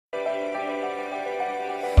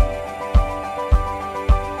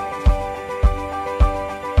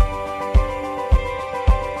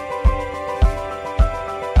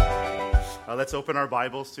Let's open our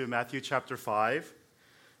Bibles to Matthew chapter 5,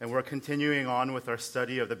 and we're continuing on with our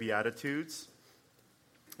study of the Beatitudes.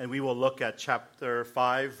 And we will look at chapter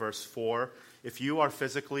 5, verse 4. If you are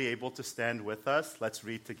physically able to stand with us, let's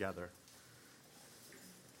read together.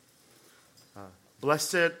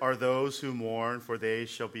 Blessed are those who mourn, for they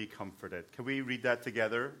shall be comforted. Can we read that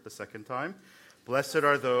together the second time? Blessed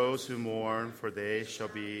are those who mourn, for they shall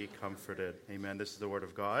be comforted. Amen. This is the word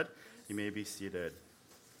of God. You may be seated.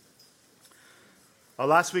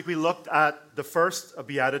 Last week we looked at the first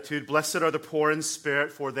beatitude. Blessed are the poor in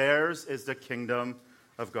spirit, for theirs is the kingdom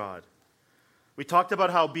of God. We talked about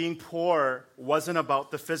how being poor wasn't about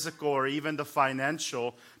the physical or even the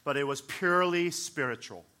financial, but it was purely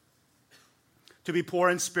spiritual. To be poor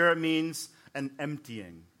in spirit means an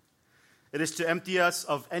emptying. It is to empty us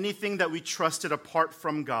of anything that we trusted apart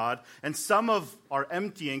from God. And some of our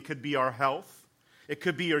emptying could be our health. It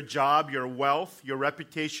could be your job, your wealth, your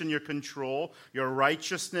reputation, your control, your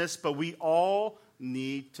righteousness. But we all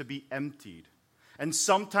need to be emptied. And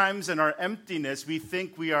sometimes in our emptiness, we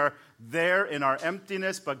think we are there in our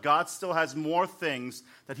emptiness, but God still has more things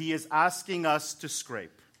that He is asking us to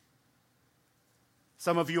scrape.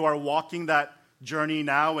 Some of you are walking that journey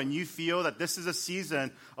now, and you feel that this is a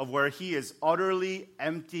season of where He is utterly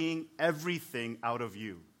emptying everything out of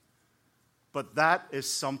you. But that is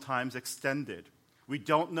sometimes extended. We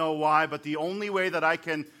don't know why, but the only way that I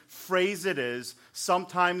can phrase it is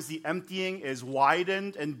sometimes the emptying is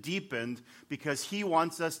widened and deepened because He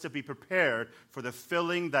wants us to be prepared for the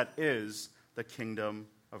filling that is the kingdom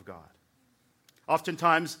of God.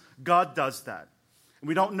 Oftentimes, God does that.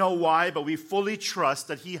 We don't know why, but we fully trust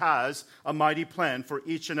that He has a mighty plan for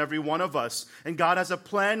each and every one of us. And God has a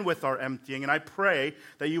plan with our emptying. And I pray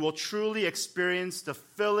that you will truly experience the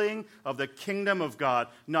filling of the kingdom of God,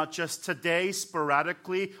 not just today,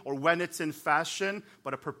 sporadically, or when it's in fashion,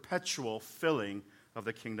 but a perpetual filling of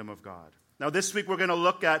the kingdom of God. Now, this week we're going to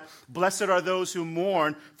look at, blessed are those who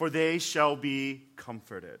mourn, for they shall be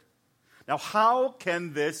comforted. Now, how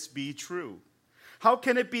can this be true? How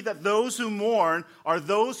can it be that those who mourn are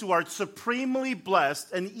those who are supremely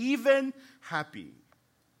blessed and even happy?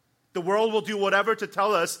 The world will do whatever to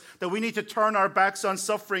tell us that we need to turn our backs on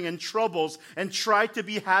suffering and troubles and try to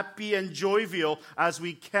be happy and jovial as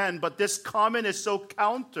we can. But this comment is so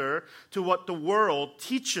counter to what the world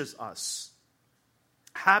teaches us.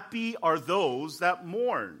 Happy are those that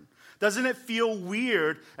mourn. Doesn't it feel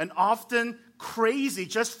weird and often crazy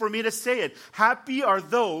just for me to say it? Happy are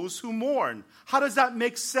those who mourn. How does that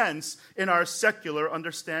make sense in our secular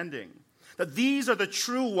understanding? That these are the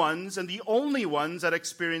true ones and the only ones that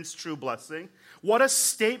experience true blessing. What a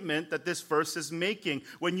statement that this verse is making.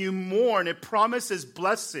 When you mourn, it promises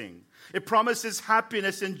blessing. It promises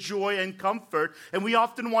happiness and joy and comfort. And we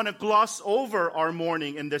often want to gloss over our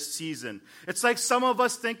mourning in this season. It's like some of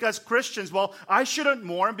us think as Christians, well, I shouldn't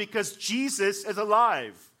mourn because Jesus is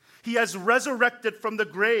alive. He has resurrected from the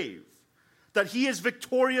grave. That He is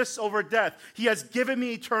victorious over death. He has given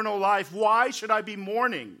me eternal life. Why should I be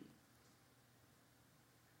mourning?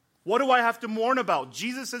 What do I have to mourn about?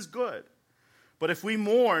 Jesus is good. But if we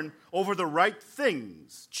mourn over the right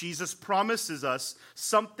things, Jesus promises us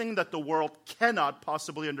something that the world cannot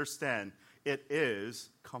possibly understand. It is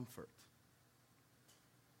comfort.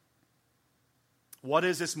 What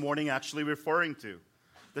is this mourning actually referring to?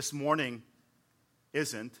 This mourning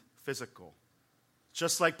isn't physical.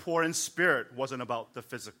 Just like poor in spirit wasn't about the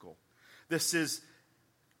physical. This is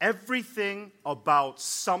everything about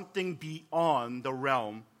something beyond the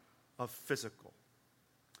realm of physical.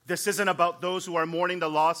 This isn't about those who are mourning the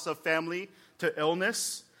loss of family to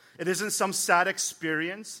illness. It isn't some sad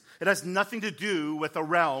experience. It has nothing to do with the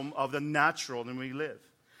realm of the natural in which we live.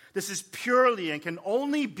 This is purely and can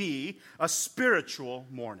only be a spiritual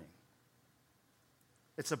mourning.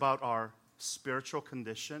 It's about our spiritual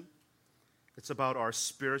condition. It's about our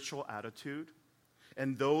spiritual attitude.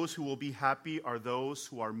 And those who will be happy are those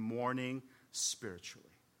who are mourning spiritually.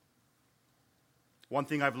 One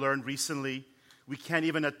thing I've learned recently, we can't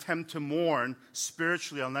even attempt to mourn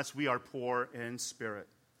spiritually unless we are poor in spirit.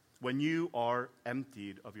 When you are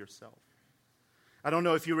emptied of yourself. I don't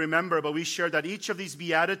know if you remember, but we shared that each of these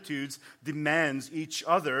Beatitudes demands each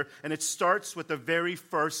other. And it starts with the very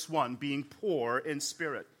first one, being poor in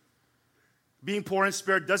spirit. Being poor in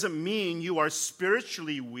spirit doesn't mean you are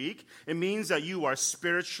spiritually weak. It means that you are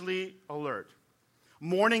spiritually alert.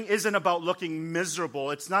 Mourning isn't about looking miserable.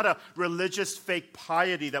 It's not a religious fake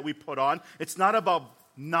piety that we put on. It's not about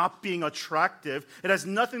not being attractive. It has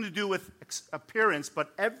nothing to do with appearance,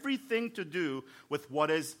 but everything to do with what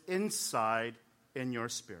is inside in your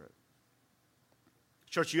spirit.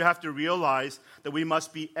 Church, you have to realize that we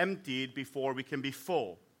must be emptied before we can be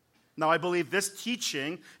full. Now, I believe this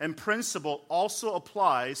teaching and principle also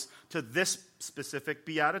applies to this specific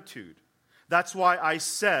beatitude. That's why I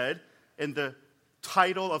said in the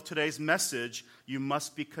title of today's message, you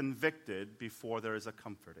must be convicted before there is a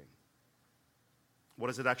comforting. What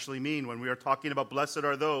does it actually mean when we are talking about blessed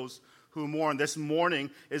are those who mourn? This mourning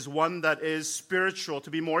is one that is spiritual.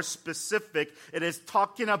 To be more specific, it is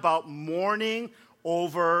talking about mourning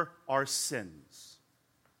over our sins.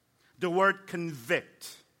 The word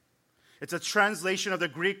convict, it's a translation of the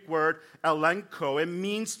Greek word elenko. It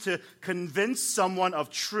means to convince someone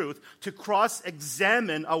of truth, to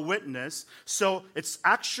cross-examine a witness. So it's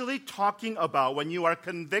actually talking about when you are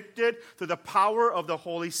convicted through the power of the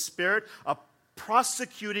Holy Spirit, a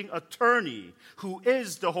prosecuting attorney who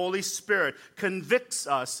is the Holy Spirit convicts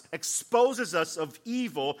us, exposes us of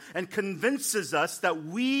evil, and convinces us that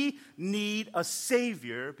we need a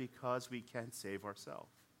Savior because we can't save ourselves.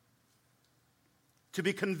 To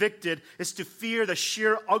be convicted is to fear the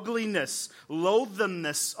sheer ugliness,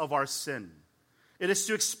 loathsomeness of our sin. It is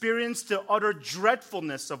to experience the utter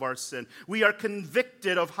dreadfulness of our sin. We are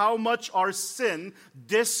convicted of how much our sin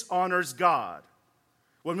dishonors God.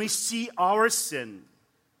 When we see our sin,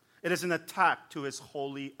 it is an attack to his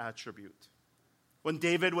holy attribute. When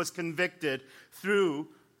David was convicted through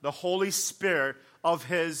the Holy Spirit of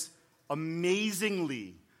his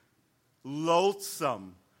amazingly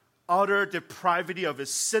loathsome, utter depravity of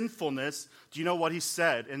his sinfulness, do you know what he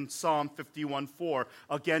said in Psalm 51:4?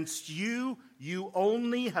 Against you, you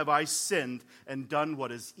only have I sinned and done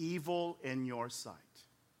what is evil in your sight.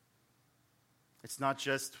 It's not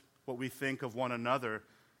just what we think of one another,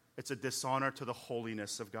 it's a dishonor to the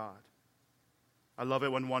holiness of God. I love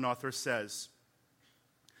it when one author says,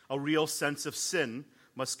 a real sense of sin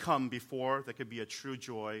must come before there could be a true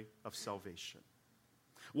joy of salvation.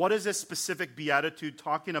 What is this specific beatitude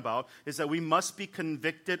talking about is that we must be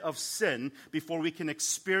convicted of sin before we can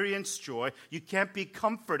experience joy. You can't be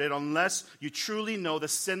comforted unless you truly know the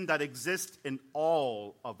sin that exists in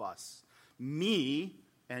all of us, me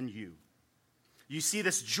and you. You see,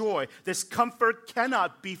 this joy, this comfort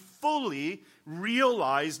cannot be fully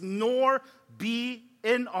realized nor be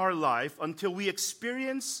in our life until we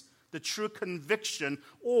experience the true conviction,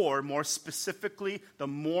 or more specifically, the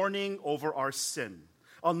mourning over our sin.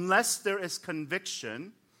 Unless there is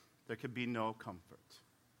conviction, there can be no comfort.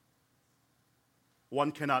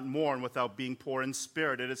 One cannot mourn without being poor in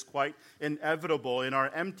spirit. It is quite inevitable. In our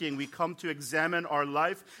emptying, we come to examine our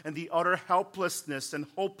life and the utter helplessness and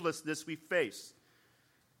hopelessness we face.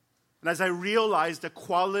 And as I realize the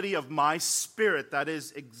quality of my spirit that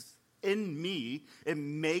is in me, it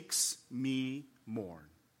makes me mourn.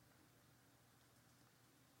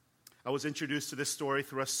 I was introduced to this story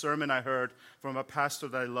through a sermon I heard from a pastor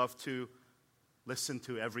that I love to listen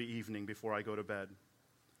to every evening before I go to bed.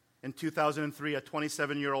 In 2003, a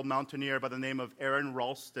 27-year-old mountaineer by the name of Aron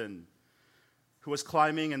Ralston, who was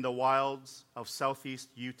climbing in the wilds of southeast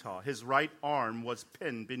Utah, his right arm was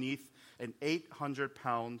pinned beneath an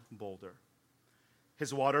 800-pound boulder.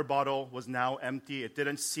 His water bottle was now empty. It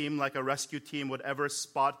didn't seem like a rescue team would ever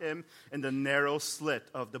spot him in the narrow slit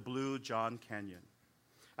of the Blue John Canyon.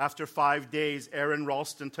 After 5 days, Aron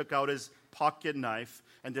Ralston took out his pocket knife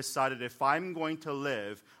and decided, if I'm going to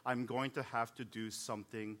live, I'm going to have to do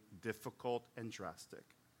something difficult and drastic.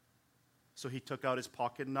 So he took out his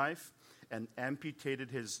pocket knife and amputated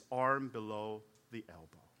his arm below the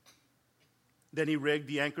elbow. Then he rigged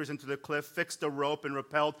the anchors into the cliff, fixed a rope, and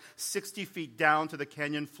rappelled 60 feet down to the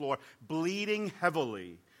canyon floor. Bleeding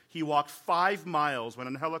heavily, he walked 5 miles when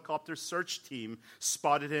a helicopter search team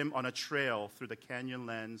spotted him on a trail through the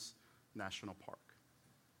Canyonlands National Park.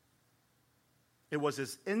 It was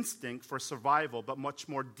his instinct for survival, but much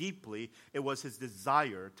more deeply, it was his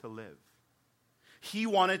desire to live. He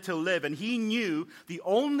wanted to live, and he knew the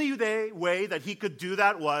only way that he could do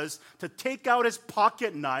that was to take out his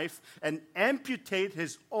pocket knife and amputate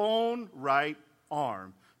his own right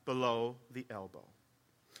arm below the elbow.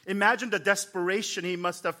 Imagine the desperation he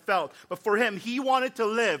must have felt. But for him, he wanted to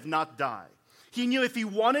live, not die. He knew if he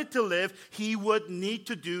wanted to live, he would need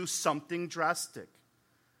to do something drastic.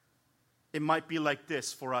 It might be like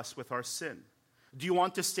this for us with our sin. Do you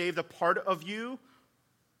want to save the part of you?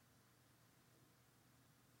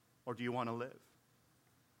 Or do you want to live?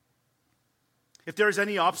 If there is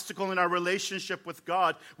any obstacle in our relationship with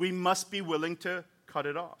God, we must be willing to cut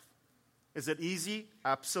it off. Is it easy?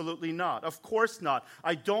 Absolutely not. Of course not.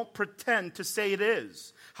 I don't pretend to say it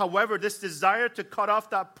is. However, this desire to cut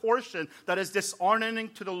off that portion that is dishonoring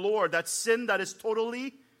to the Lord, that sin that is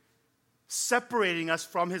totally separating us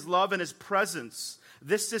from His love and His presence,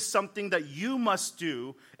 This is something that you must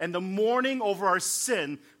do, and the mourning over our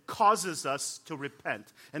sin causes us to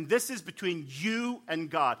repent. And this is between you and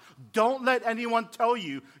God. Don't let anyone tell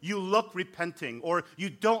you you look repenting or you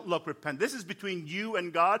don't look repent. This is between you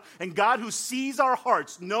and God who sees our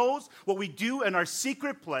hearts, knows what we do in our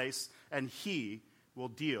secret place, and He will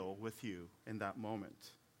deal with you in that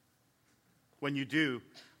moment. When you do,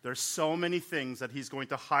 there's so many things that He's going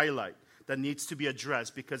to highlight that needs to be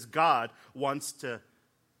addressed because God wants to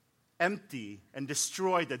empty and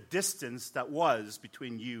destroy the distance that was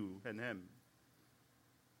between you and Him.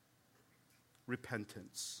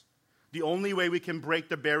 Repentance. The only way we can break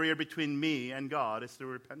the barrier between me and God is through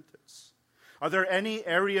repentance. Are there any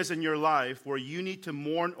areas in your life where you need to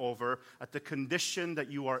mourn over at the condition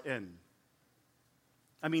that you are in?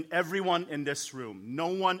 I mean, everyone in this room, no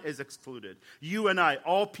one is excluded. You and I,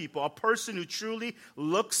 all people, a person who truly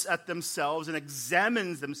looks at themselves and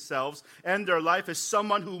examines themselves and their life is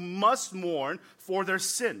someone who must mourn for their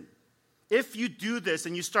sin. If you do this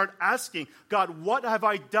and you start asking, God, what have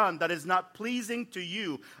I done that is not pleasing to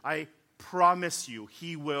you? I promise you,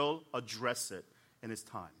 He will address it in His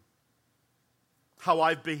time. How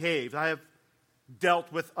I've behaved, I have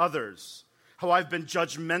dealt with others, how I've been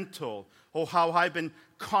judgmental, or how I've been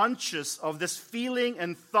conscious of this feeling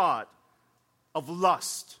and thought of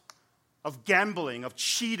lust, of gambling, of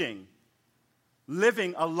cheating,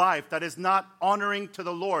 living a life that is not honoring to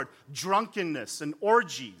the Lord, drunkenness and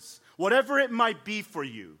orgies, whatever it might be for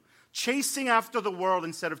you, chasing after the world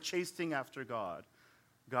instead of chasing after God.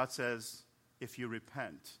 God says, if you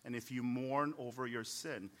repent and if you mourn over your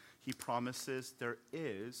sin, He promises there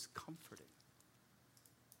is comforting.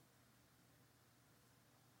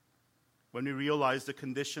 When we realize the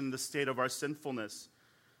condition, the state of our sinfulness,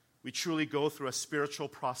 we truly go through a spiritual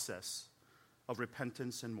process of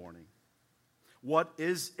repentance and mourning. What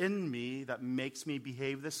is in me that makes me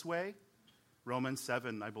behave this way? Romans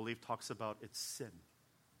 7, I believe, talks about it's sin.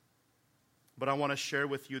 But I want to share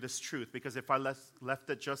with you this truth, because if I left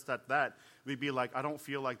it just at that, we'd be like, I don't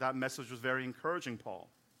feel like that message was very encouraging, Paul.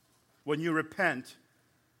 When you repent,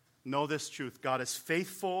 know this truth. God is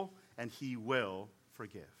faithful and He will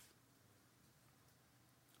forgive.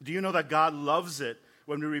 Do you know that God loves it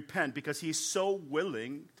when we repent because He's so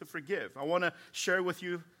willing to forgive? I want to share with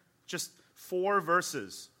you just 4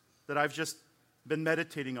 verses that I've just been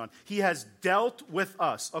meditating on. He has dealt with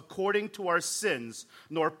us according to our sins,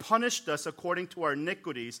 nor punished us according to our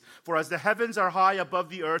iniquities. For as the heavens are high above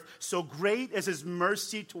the earth, so great is His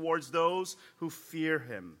mercy towards those who fear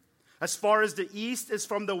Him. As far as the east is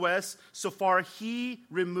from the west, so far He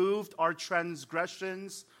removed our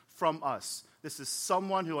transgressions from us. This is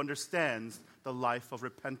someone who understands the life of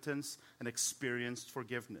repentance and experienced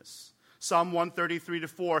forgiveness. Psalm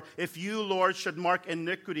 133-4, if you, Lord, should mark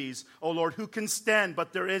iniquities, O Lord, who can stand?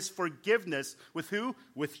 But there is forgiveness. With who?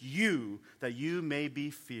 With you, that you may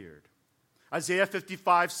be feared. Isaiah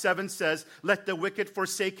 55:7 says, let the wicked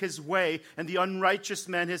forsake his way, and the unrighteous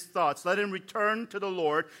man his thoughts. Let him return to the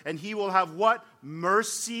Lord, and He will have what?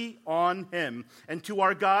 Mercy on him. And to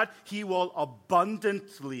our God, He will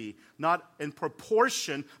abundantly, not in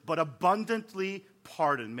proportion, but abundantly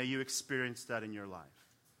pardon. May you experience that in your life.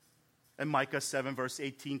 And Micah 7, verse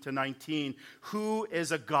 18-19, who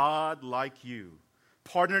is a God like you,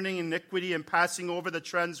 pardoning iniquity and passing over the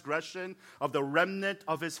transgression of the remnant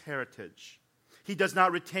of His heritage? He does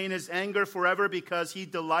not retain His anger forever because He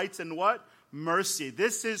delights in what? Mercy.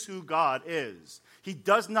 This is who God is. He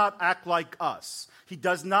does not act like us. He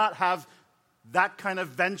does not have that kind of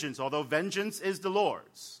vengeance, although vengeance is the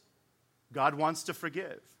Lord's. God wants to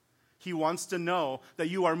forgive. He wants to know that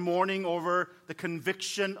you are mourning over the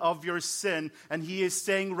conviction of your sin, and He is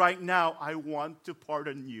saying right now, I want to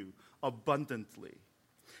pardon you abundantly.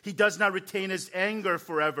 He does not retain His anger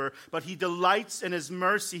forever, but He delights in His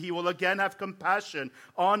mercy. He will again have compassion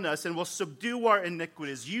on us and will subdue our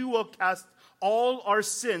iniquities. You will cast all our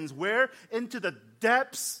sins, where? Into the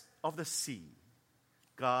depths of the sea.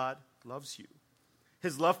 God loves you.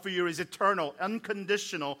 His love for you is eternal,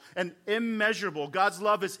 unconditional, and immeasurable. God's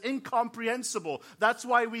love is incomprehensible. That's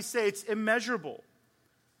why we say it's immeasurable.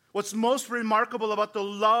 What's most remarkable about the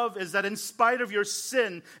love is that in spite of your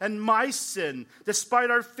sin and my sin, despite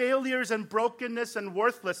our failures and brokenness and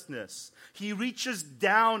worthlessness, He reaches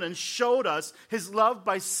down and showed us His love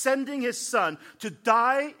by sending His Son to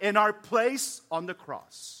die in our place on the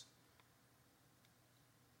cross.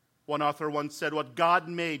 One author once said, what God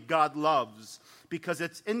made, God loves, because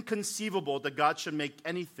it's inconceivable that God should make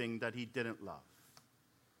anything that He didn't love.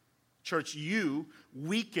 Church, you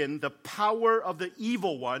weaken the power of the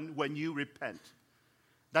evil one when you repent.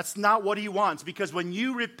 That's not what he wants, because when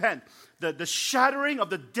you repent, the shattering of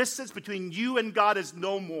the distance between you and God is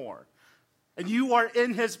no more. And you are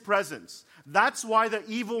in his presence. That's why the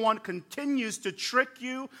evil one continues to trick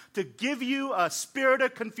you, to give you a spirit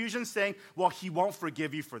of confusion, saying, well, he won't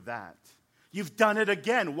forgive you for that. You've done it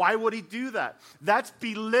again. Why would he do that? That's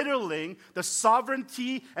belittling the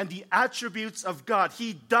sovereignty and the attributes of God.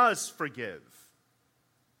 He does forgive.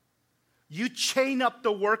 You chain up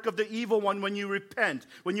the work of the evil one when you repent,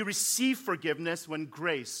 when you receive forgiveness, when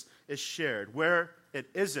grace is shared. Where it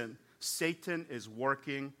isn't, Satan is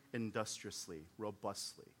working industriously,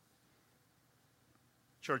 robustly.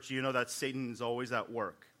 Church, you know that Satan is always at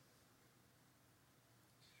work.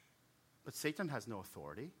 But Satan has no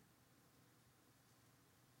authority.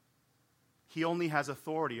 He only has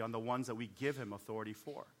authority on the ones that we give him authority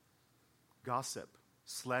for. Gossip,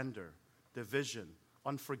 slander, division,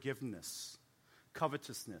 unforgiveness,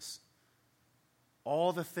 covetousness.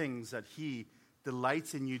 All the things that he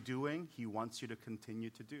delights in you doing, he wants you to continue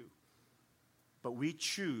to do. But we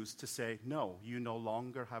choose to say, no, you no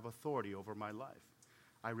longer have authority over my life.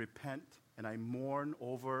 I repent and I mourn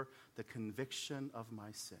over the conviction of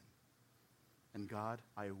my sin. And God,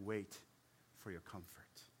 I wait for your comfort.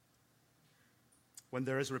 When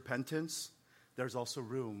there is repentance, there's also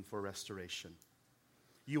room for restoration.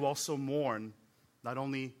 You also mourn not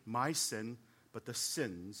only my sin, but the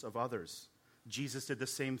sins of others. Jesus did the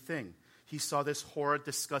same thing. He saw this horrid,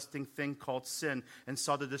 disgusting thing called sin and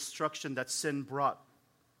saw the destruction that sin brought.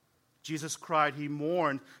 Jesus cried, he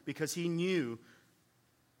mourned because he knew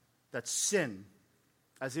that sin,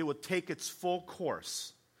 as it would take its full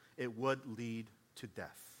course, it would lead to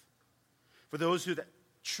death. For those who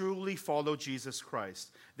truly follow Jesus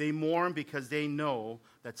Christ, they mourn because they know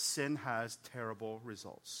that sin has terrible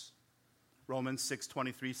results. Romans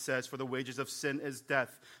 6:23 says, for the wages of sin is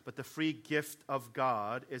death, but the free gift of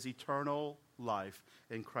God is eternal life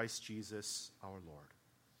in Christ Jesus our Lord.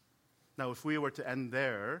 Now, if we were to end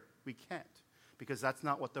there, we can't, because that's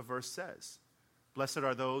not what the verse says. Blessed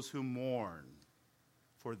are those who mourn,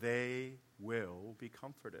 for they will be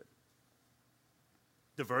comforted.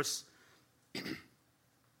 The verse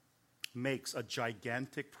makes a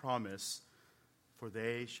gigantic promise, for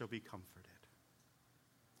they shall be comforted.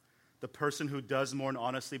 The person who does mourn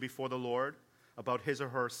honestly before the Lord about his or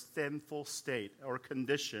her sinful state or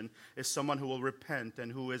condition is someone who will repent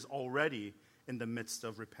and who is already in the midst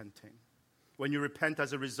of repenting. When you repent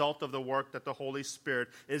as a result of the work that the Holy Spirit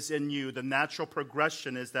is in you, the natural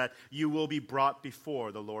progression is that you will be brought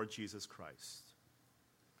before the Lord Jesus Christ.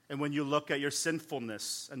 And when you look at your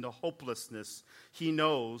sinfulness and the hopelessness, he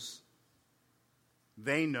knows,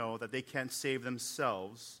 they know that they can't save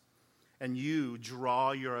themselves. And you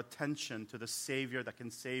draw your attention to the Savior that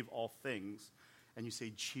can save all things. And you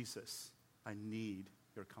say, Jesus, I need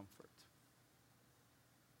your comfort.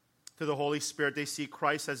 To the Holy Spirit, they see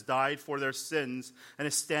Christ has died for their sins and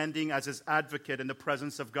is standing as his advocate in the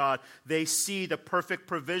presence of God. They see the perfect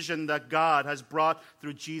provision that God has brought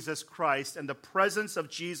through Jesus Christ. And the presence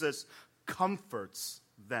of Jesus comforts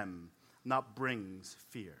them, not brings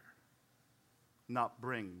fear, not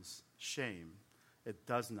brings shame. It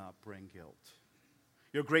does not bring guilt.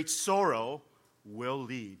 Your great sorrow will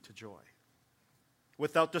lead to joy.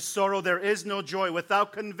 Without the sorrow, there is no joy.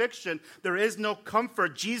 Without conviction, there is no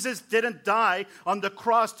comfort. Jesus didn't die on the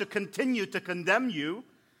cross to continue to condemn you.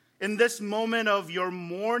 In this moment of your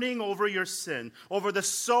mourning over your sin, over the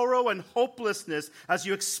sorrow and hopelessness, as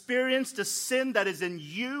you experience the sin that is in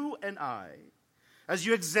you and I, as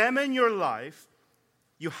you examine your life,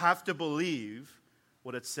 you have to believe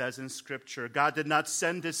what it says in Scripture. God did not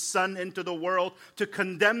send his Son into the world to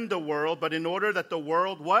condemn the world, but in order that the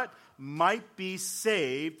world, what? Might be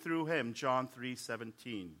saved through him. John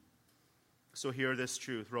 3:17. So hear this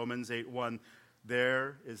truth. Romans 8:1.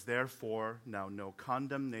 There is therefore now no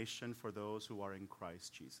condemnation for those who are in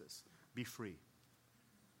Christ Jesus. Be free.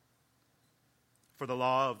 For the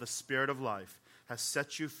law of the Spirit of life has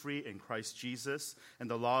set you free in Christ Jesus, and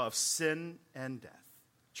the law of sin and death.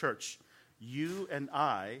 Church, you and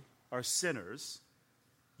I are sinners.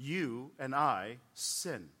 You and I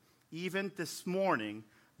sin. Even this morning,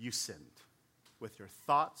 you sinned. With your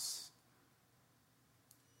thoughts,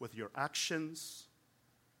 with your actions.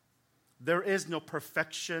 There is no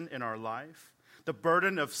perfection in our life. The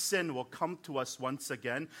burden of sin will come to us once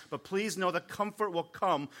again. But please know the comfort will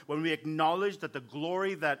come when we acknowledge that the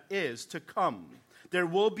glory that is to come, There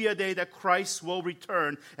will be a day that Christ will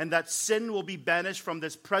return and that sin will be banished from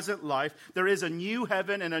this present life. There is a new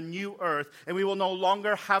heaven and a new earth, and we will no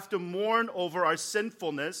longer have to mourn over our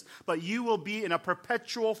sinfulness, but you will be in a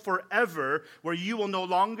perpetual forever where you will no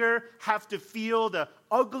longer have to feel the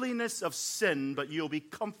ugliness of sin, but you'll be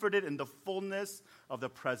comforted in the fullness of the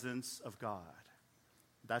presence of God.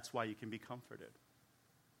 That's why you can be comforted.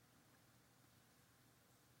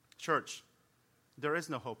 Church, there is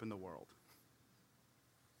no hope in the world.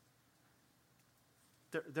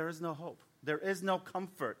 There is no hope. There is no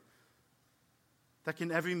comfort that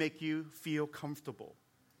can ever make you feel comfortable.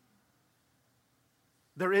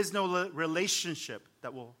 There is no relationship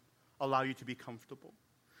that will allow you to be comfortable.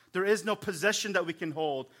 There is no possession that we can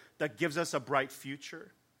hold that gives us a bright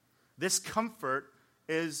future. This comfort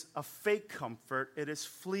is a fake comfort. It is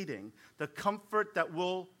fleeting. The comfort that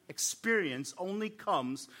we'll experience only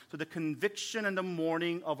comes to the conviction and the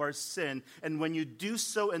mourning of our sin. And when you do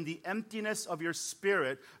so in the emptiness of your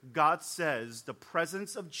spirit, God says the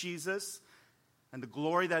presence of Jesus and the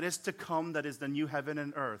glory that is to come, that is the new heaven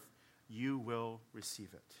and earth, you will receive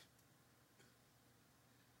it.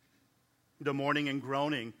 The mourning and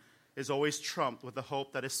groaning is always trumped with the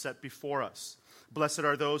hope that is set before us. Blessed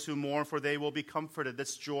are those who mourn, for they will be comforted.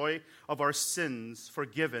 This joy of our sins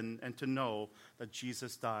forgiven, and to know that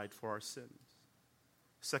Jesus died for our sins.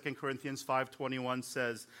 2 Corinthians 5:21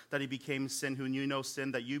 says that he became sin who knew no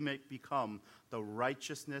sin, that you may become the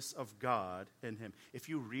righteousness of God in him. If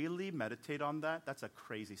you really meditate on that, that's a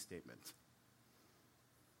crazy statement.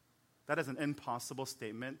 That is an impossible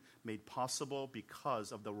statement made possible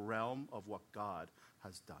because of the realm of what God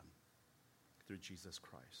has done through Jesus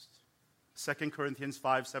Christ. 2 Corinthians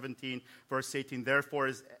 5:17, verse 18, therefore,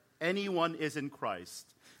 if anyone is in Christ,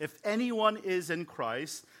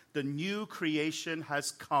 the new creation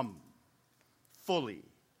has come fully.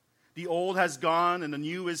 The old has gone and the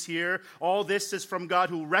new is here. All this is from God,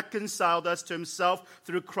 who reconciled us to himself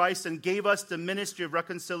through Christ and gave us the ministry of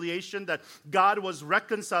reconciliation, that God was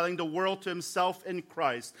reconciling the world to himself in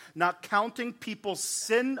Christ, not counting people's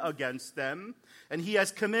sin against them, and he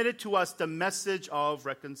has committed to us the message of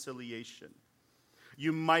reconciliation.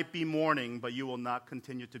 You might be mourning, but you will not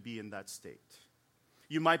continue to be in that state.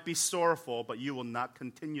 You might be sorrowful, but you will not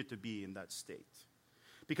continue to be in that state.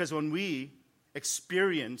 Because when we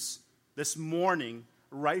experience this mourning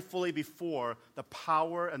rightfully before the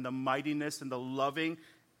power and the mightiness and the loving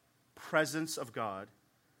presence of God,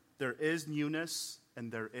 there is newness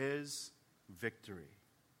and there is victory.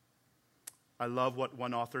 I love what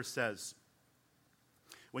one author says.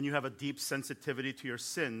 When you have a deep sensitivity to your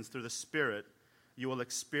sins through the Spirit, you will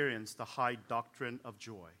experience the high doctrine of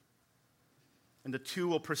joy. And the two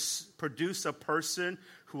will produce a person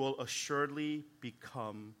who will assuredly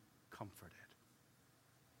become comforted.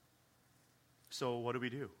 So what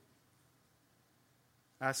do?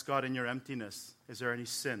 Ask God in your emptiness, is there any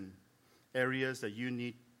sin, areas that you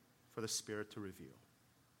need for the Spirit to reveal?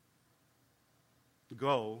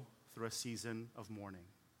 Go through a season of mourning.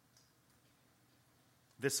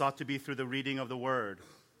 This ought to be through the reading of the Word,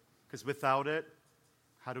 because without it,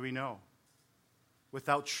 how do we know?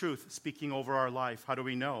 Without truth speaking over our life, how do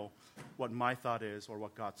we know what my thought is or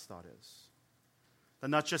what God's thought is?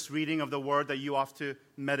 And not just reading of the Word, that you have to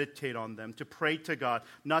meditate on them, to pray to God,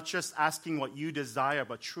 not just asking what you desire,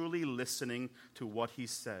 but truly listening to what he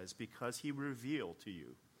says, because he revealed to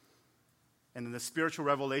you. And in the spiritual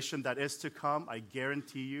revelation that is to come, I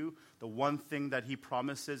guarantee you, the one thing that he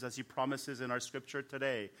promises, as he promises in our scripture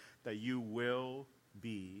today, that you will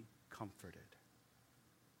be comforted.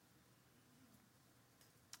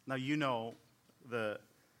 Now, you know the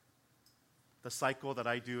cycle that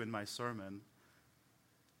I do in my sermon.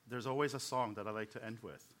 There's always a song that I like to end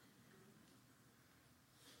with.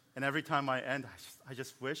 And every time I end, I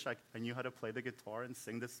just wish I knew how to play the guitar and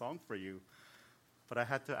sing this song for you. But I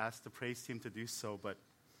had to ask the praise team to do so. But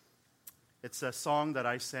it's a song that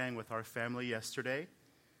I sang with our family yesterday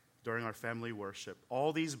during our family worship.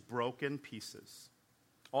 All these broken pieces.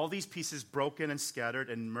 All these pieces broken and scattered,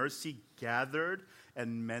 and mercy gathered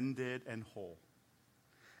and mended and whole.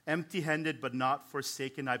 Empty-handed but not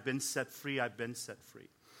forsaken, I've been set free, I've been set free.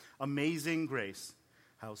 Amazing grace,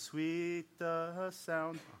 how sweet the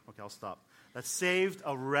sound. Okay, I'll stop. That saved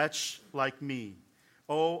a wretch like me.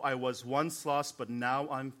 Oh, I was once lost, but now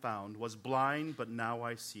I'm found. Was blind, but now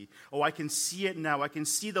I see. Oh, I can see it now. I can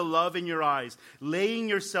see the love in your eyes. Laying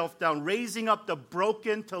yourself down, raising up the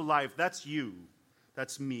broken to life. That's you.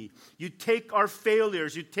 That's me. You take our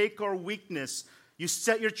failures. You take our weakness. You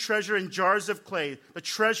set your treasure in jars of clay. The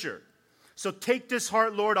treasure. So take this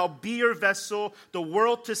heart, Lord. I'll be your vessel, the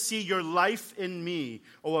world to see your life in me.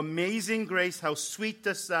 Oh, amazing grace, how sweet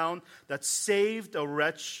the sound that saved a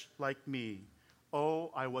wretch like me. Oh,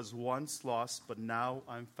 I was once lost, but now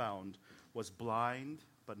I'm found. Was blind,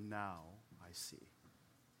 but now I see.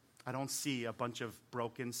 I don't see a bunch of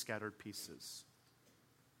broken, scattered pieces.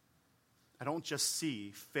 I don't just see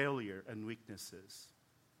failure and weaknesses.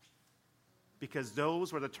 Because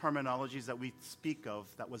those were the terminologies that we speak of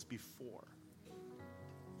that was before.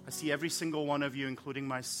 I see every single one of you, including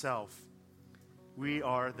myself. We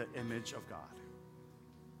are the image of God.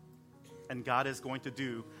 And God is going to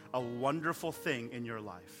do a wonderful thing in your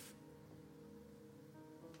life.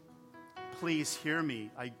 Please hear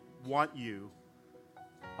me. I want you.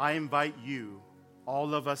 I invite you,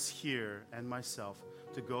 all of us here and myself,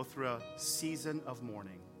 to go through a season of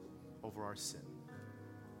mourning over our sin.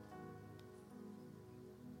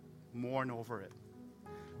 Mourn over it.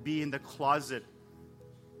 Be in the closet.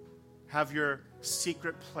 Have your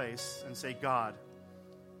secret place and say, God,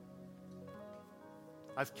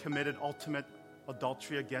 I've committed ultimate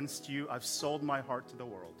adultery against you. I've sold my heart to the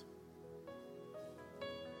world.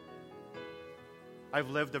 I've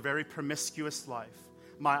lived a very promiscuous life.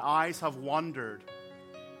 My eyes have wandered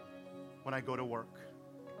when I go to work.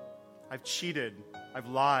 I've cheated. I've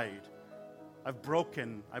lied. I've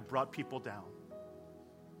broken. I've brought people down.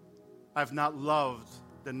 I've not loved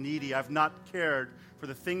the needy. I've not cared for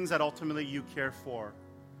the things that ultimately you care for.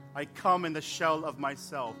 I come in the shell of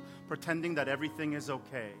myself, pretending that everything is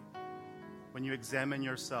okay. When you examine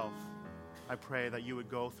yourself, I pray that you would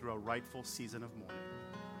go through a rightful season of mourning.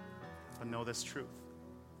 But know this truth.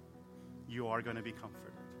 You are going to be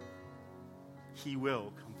comforted. He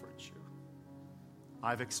will comfort you.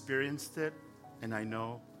 I've experienced it, and I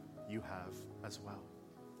know you have as well.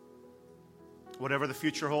 Whatever the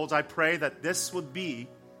future holds, I pray that this would be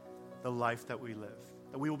the life that we live.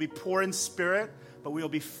 That we will be poor in spirit, but we will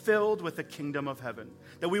be filled with the kingdom of heaven.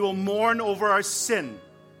 That we will mourn over our sin.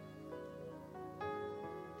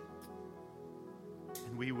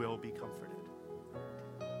 And we will be comforted.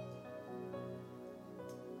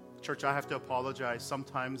 Church, I have to apologize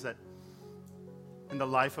sometimes that in the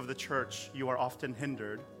life of the church, you are often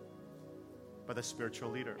hindered by the spiritual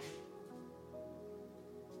leader.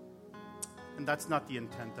 And that's not the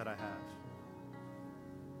intent that I have.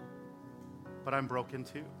 But I'm broken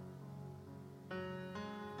too.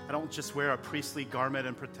 I don't just wear a priestly garment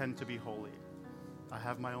and pretend to be holy. I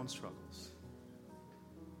have my own struggles.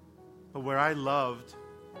 But where I loved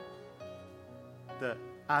the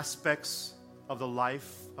aspects of the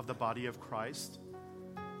life of the body of Christ,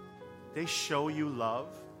 they show you love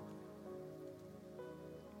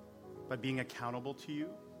by being accountable to you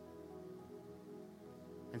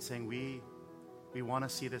and saying, we want to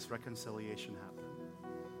see this reconciliation happen.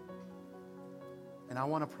 And I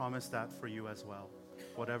want to promise that for you as well,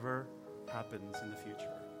 whatever happens in the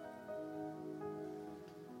future.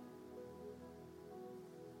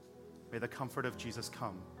 May the comfort of Jesus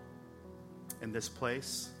come in this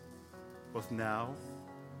place, both now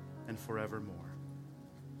and forevermore.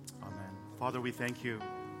 Amen. Father, we thank you.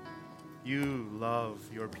 You love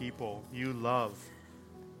your people. You love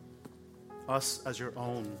us as your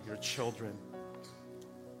own, your children.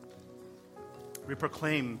 We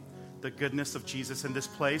proclaim the goodness of Jesus in this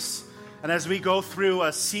place. And as we go through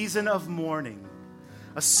a season of mourning,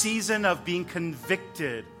 a season of being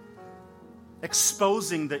convicted,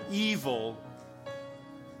 exposing the evil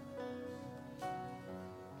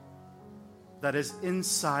that is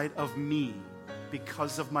inside of me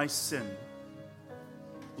because of my sin.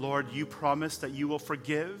 Lord, you promise that you will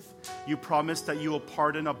forgive. You promise that you will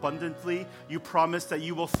pardon abundantly. You promise that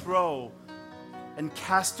you will throw and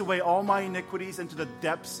cast away all my iniquities into the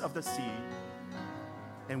depths of the sea.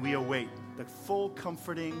 And we await the full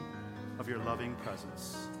comforting of your loving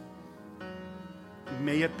presence.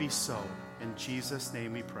 May it be so. In Jesus'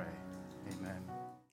 name we pray.